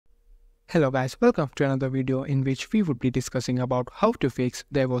Hello guys, welcome to another video in which we would be discussing about how to fix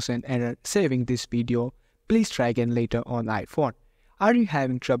there was an error saving this video. Please try again later on iPhone. Are you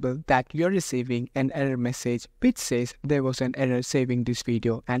having trouble that you're receiving an error message which says there was an error saving this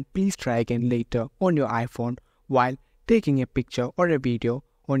video and please try again later on your iPhone while taking a picture or a video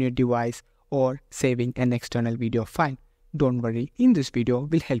on your device or saving an external video file? Don't worry, in this video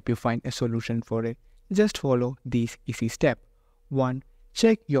we'll help you find a solution for it. Just follow these easy steps. 1.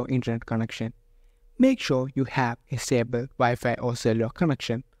 Check your internet connection. Make sure you have a stable Wi-Fi or cellular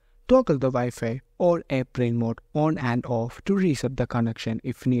connection. Toggle the Wi-Fi or airplane mode on and off to reset the connection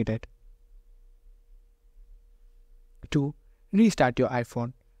if needed. 2. Restart your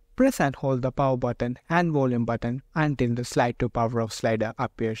iPhone. Press and hold the power button and volume button until the slide to power off slider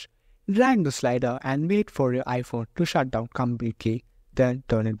appears. Drag the slider and wait for your iPhone to shut down completely, then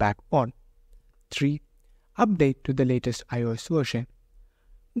turn it back on. 3. Update to the latest iOS version.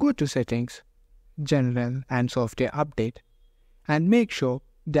 Go to Settings, General and Software Update and make sure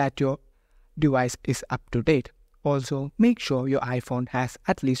that your device is up to date. Also, make sure your iPhone has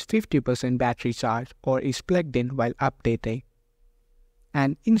at least 50% battery charge or is plugged in while updating.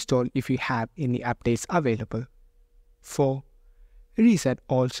 And install if you have any updates available. 4. Reset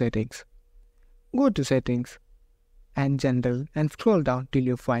all settings. Go to Settings and General and scroll down till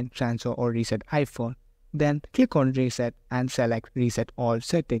you find Transfer or Reset iPhone. Then click on Reset and select Reset All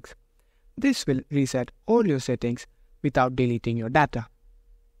Settings. This will reset all your settings without deleting your data.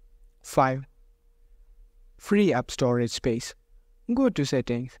 5. Free up storage space. Go to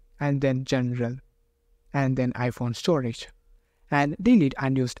Settings and then General and then iPhone Storage and delete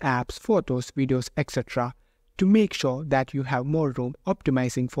unused apps, photos, videos, etc. to make sure that you have more room.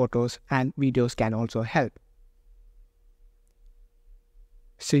 Optimizing photos and videos can also help.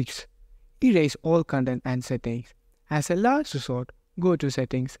 6. Erase all content and settings. As a last resort, go to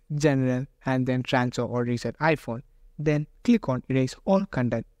Settings, General and then Transfer or Reset iPhone. Then click on Erase all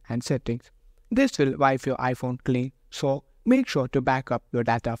content and settings. This will wipe your iPhone clean, so make sure to back up your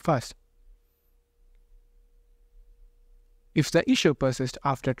data first. If the issue persists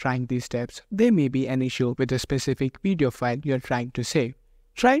after trying these steps, there may be an issue with a specific video file you're trying to save.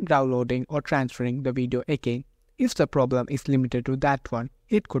 Try downloading or transferring the video again. If the problem is limited to that one,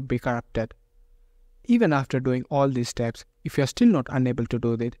 it could be corrupted. Even after doing all these steps, if you're still not unable to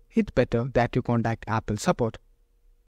do it, it's better that you contact Apple support.